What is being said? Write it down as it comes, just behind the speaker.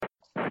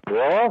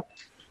What?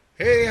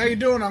 Hey, how you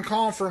doing? I'm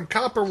calling from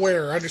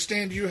Copperware. I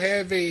understand you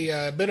have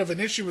a bit of an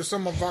issue with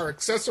some of our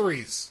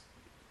accessories.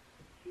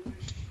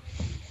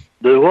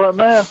 Do what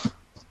now?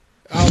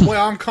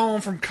 Well, I'm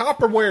calling from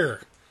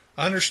Copperware.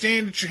 I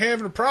understand that you're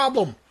having a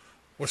problem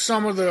with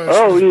some of the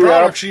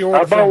products you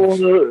ordered from us.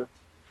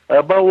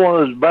 I bought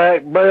one of those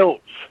back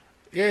belts.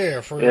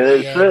 Yeah, for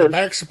the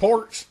back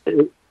supports.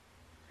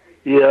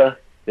 Yeah,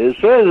 it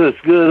says it's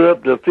good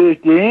up to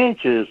 50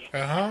 inches.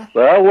 Uh-huh.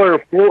 But I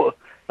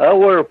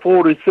wear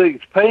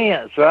 46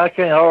 pants, so I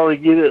can't hardly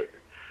get it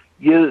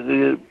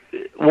to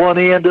one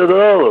end to the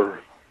other.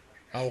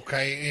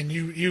 Okay, and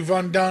you've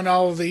undone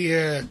all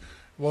the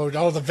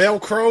all the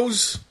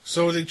Velcros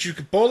so that you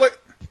could pull it?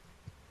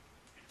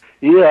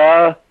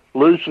 Yeah, I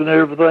loosen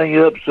everything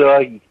up so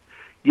I can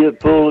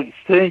get full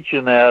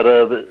extension out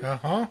of it.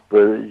 Uh-huh.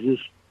 But it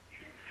just,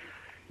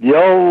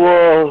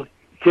 y'all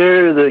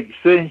carry the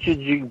extensions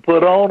you can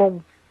put on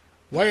them?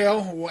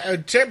 Well,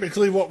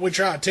 typically what we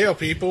try to tell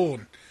people,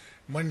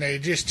 when they're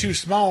just too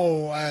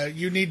small,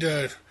 you need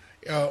to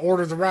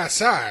order the right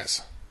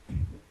size.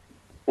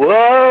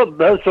 Well,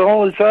 that's the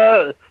only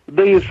size, the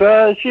biggest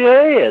size she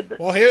had.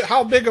 Well,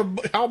 how big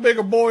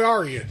a boy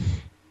are you?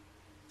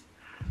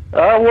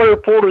 I wear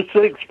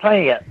 46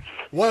 pants.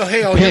 Well,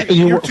 hell,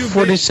 you you're wear too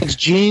 46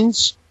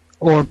 jeans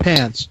or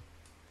pants?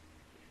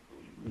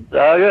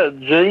 I got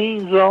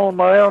jeans on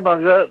now, and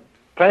I got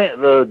pants.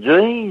 The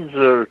jeans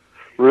are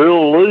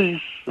real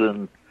loose,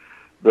 and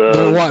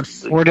They're what,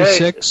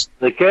 46?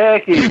 The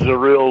khakis are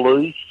real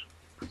loose.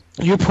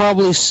 You've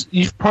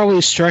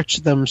probably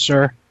stretched them,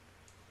 sir.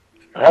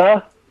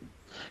 Huh?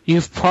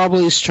 You've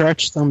probably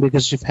stretched them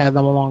because you've had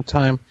them a long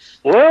time.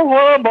 Well, when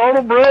I bought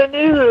them brand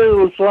new, they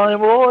were the same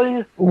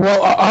way.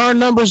 Well, our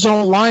numbers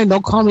don't lie.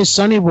 Don't call me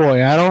Sonny Boy.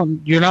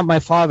 You're not my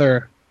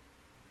father.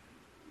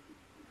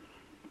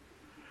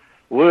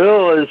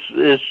 Well,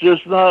 it's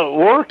just not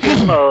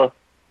working. Well,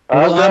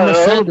 I'm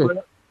offended.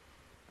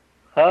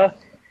 Huh?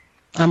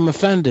 I'm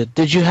offended.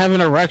 Did you have an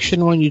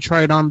erection when you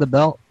tried on the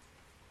belt?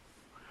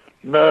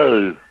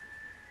 No.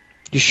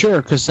 You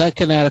sure? Because that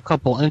can add a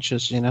couple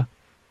inches, you know.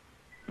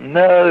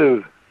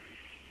 No.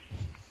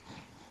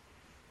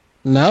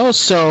 No?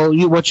 So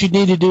what you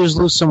need to do is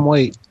lose some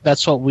weight.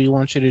 That's what we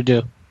want you to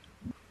do.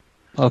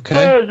 Okay?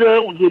 Well,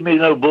 don't give me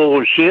no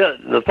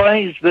bullshit. The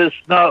thing's just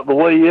not the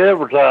way you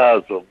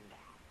advertise them.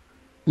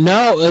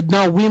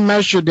 No, we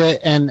measured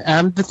it, and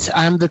I'm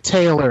the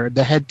tailor,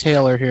 the head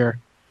tailor here.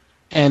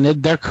 And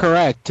they're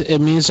correct. It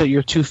means that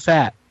you're too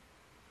fat,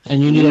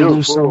 and you need to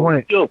lose some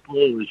weight. You're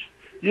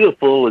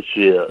full of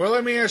shit. Well,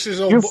 let me ask this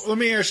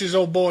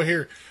old boy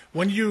here.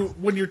 When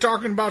you're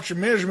talking about your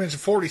measurements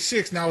of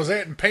 46, now is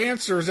that in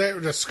pants or is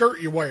that the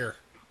skirt you wear?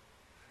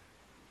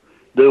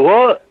 Do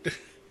what?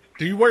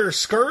 Do you wear a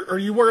skirt or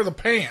you wear the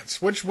pants?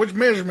 Which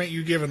measurement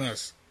you giving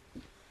us?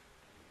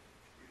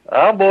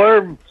 I'm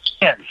wearing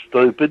pants,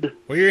 stupid.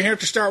 Well, you have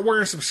to start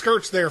wearing some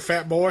skirts there,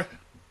 fat boy.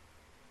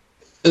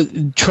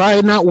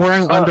 Try not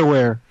wearing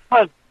underwear.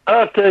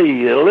 I'll tell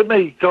you, let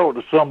me talk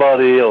to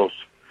somebody else.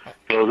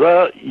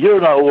 Because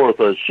you're not worth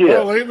a shit.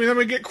 Well, let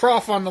me get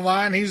Croft on the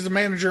line. He's the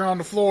manager on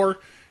the floor.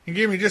 And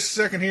give me just a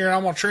second here, and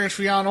I'm going to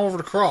transfer you on over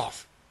to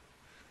Croft.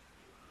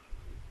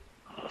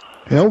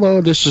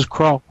 Hello, this is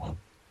Croft.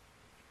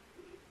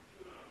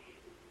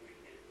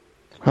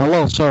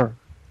 Hello, sir.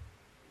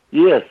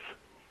 Yes.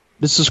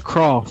 This is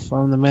Croft.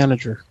 I'm the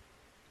manager.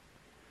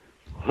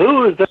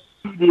 Who is that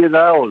idiot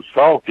I was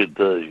talking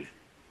to?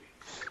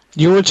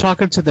 You were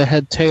talking to the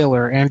head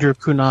tailor, Andrew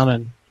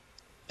Cunanan,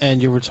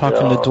 and you were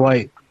talking to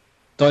Dwight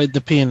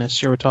the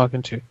pianist you were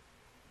talking to.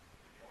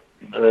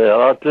 Yeah,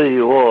 I'll tell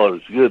you what,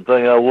 it's a good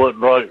thing I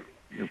wasn't right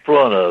in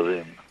front of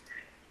him.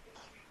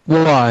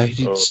 Why?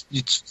 You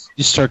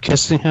start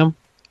kissing him?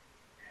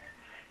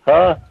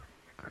 Huh?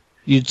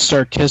 You'd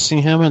start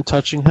kissing him and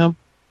touching him?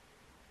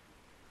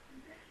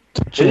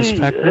 Touching his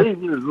pecker?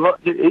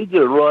 He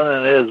just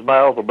running his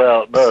mouth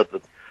about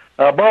nothing.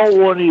 I bought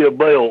one of your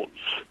belts,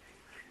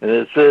 and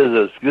it says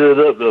it's good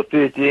up to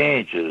 50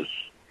 inches.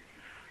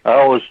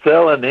 I was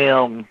telling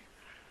him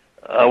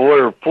I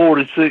wear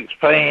 46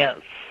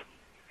 pants.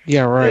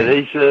 Yeah, right.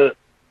 And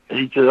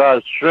he said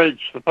I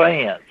stretched the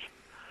pants.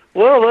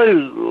 Well,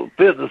 they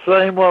fit the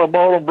same when I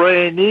bought them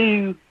brand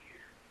new.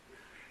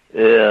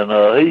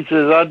 And he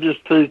says I'm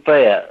just too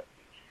fat.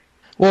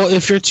 Well,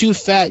 if you're too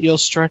fat, you'll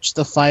stretch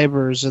the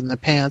fibers in the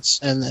pants,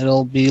 and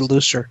it'll be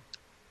looser.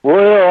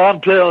 Well, I'm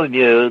telling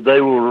you,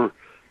 they were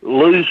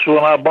loose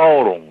when I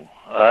bought them.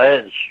 I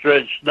hadn't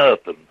stretched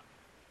nothing.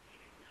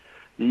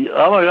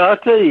 I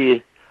tell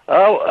you,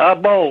 I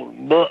bought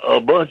a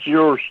bunch of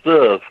your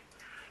stuff,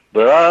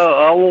 but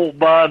I won't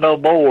buy no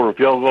more if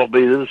y'all gonna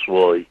be this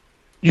way.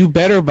 You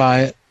better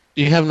buy it.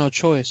 You have no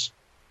choice.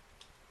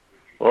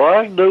 Well,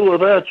 I can do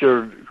without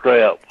your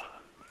crap.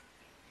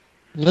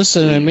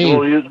 Listen to me.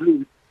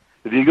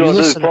 If you're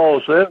gonna do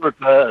false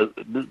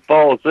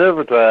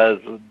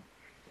advertising.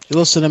 You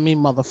listen to me,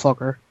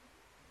 motherfucker.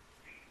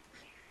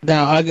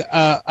 Now,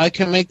 I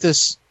can make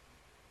this.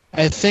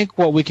 I think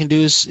what we can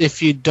do is,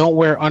 if you don't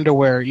wear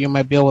underwear, you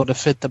might be able to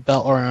fit the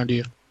belt around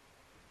you.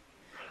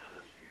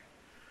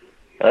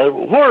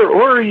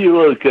 Where are you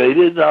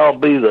located? I'll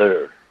be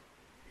there.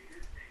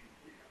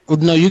 Well,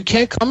 no, you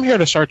can't come here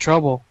to start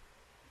trouble.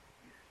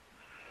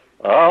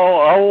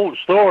 I won't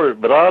start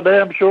it, but I'll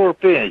damn sure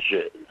finish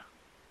it.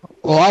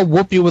 Well, I'll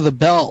whoop you with a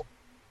belt.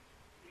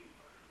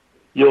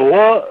 You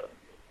what?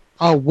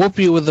 I'll whoop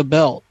you with a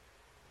belt.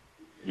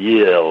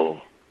 Yeah.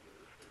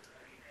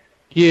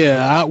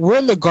 Yeah, we're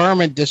in the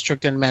garment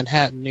district in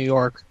Manhattan, New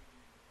York.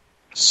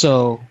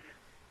 So,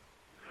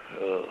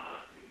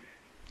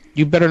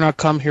 you better not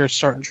come here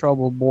starting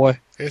trouble, boy.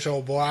 This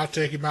old boy, I'll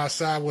take him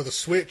outside with a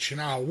switch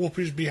and I'll whoop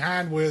his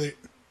behind with it.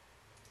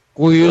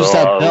 We'll use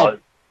that belt.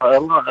 I'd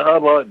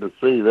like to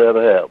see that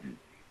happen.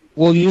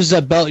 We'll use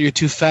that belt you're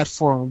too fat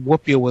for and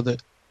whoop you with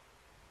it.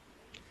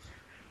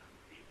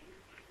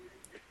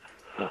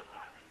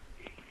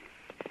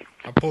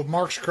 I pulled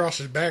marks across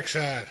his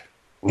backside.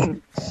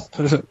 You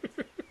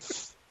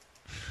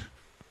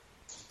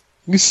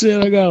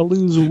said I gotta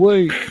lose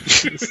weight.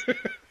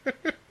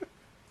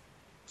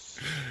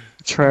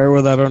 Try her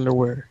without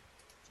underwear.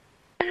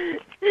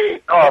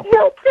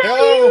 Oh,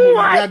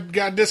 Hello, you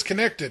got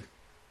disconnected.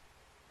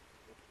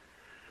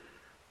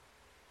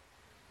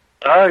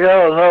 I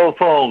got another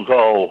phone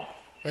call.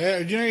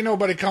 Well, you ain't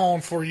nobody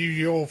calling for you,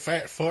 you old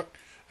fat fuck.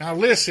 Now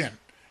listen,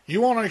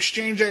 you want to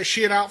exchange that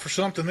shit out for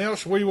something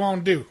else? What do you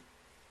want to do?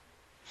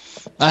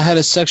 I had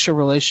a sexual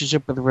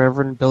relationship with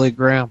Reverend Billy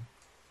Graham.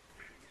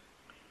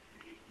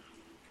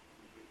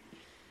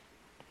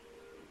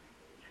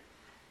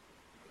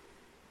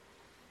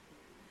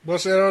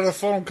 What's that other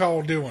phone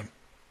call doing?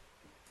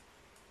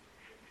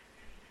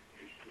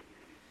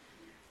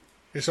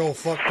 This old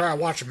fuck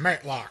probably watching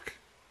Matlock.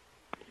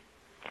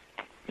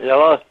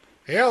 Hello?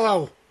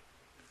 Hello.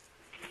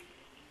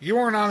 You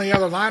weren't on the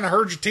other line. I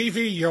heard your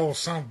TV, you old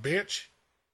son of a bitch.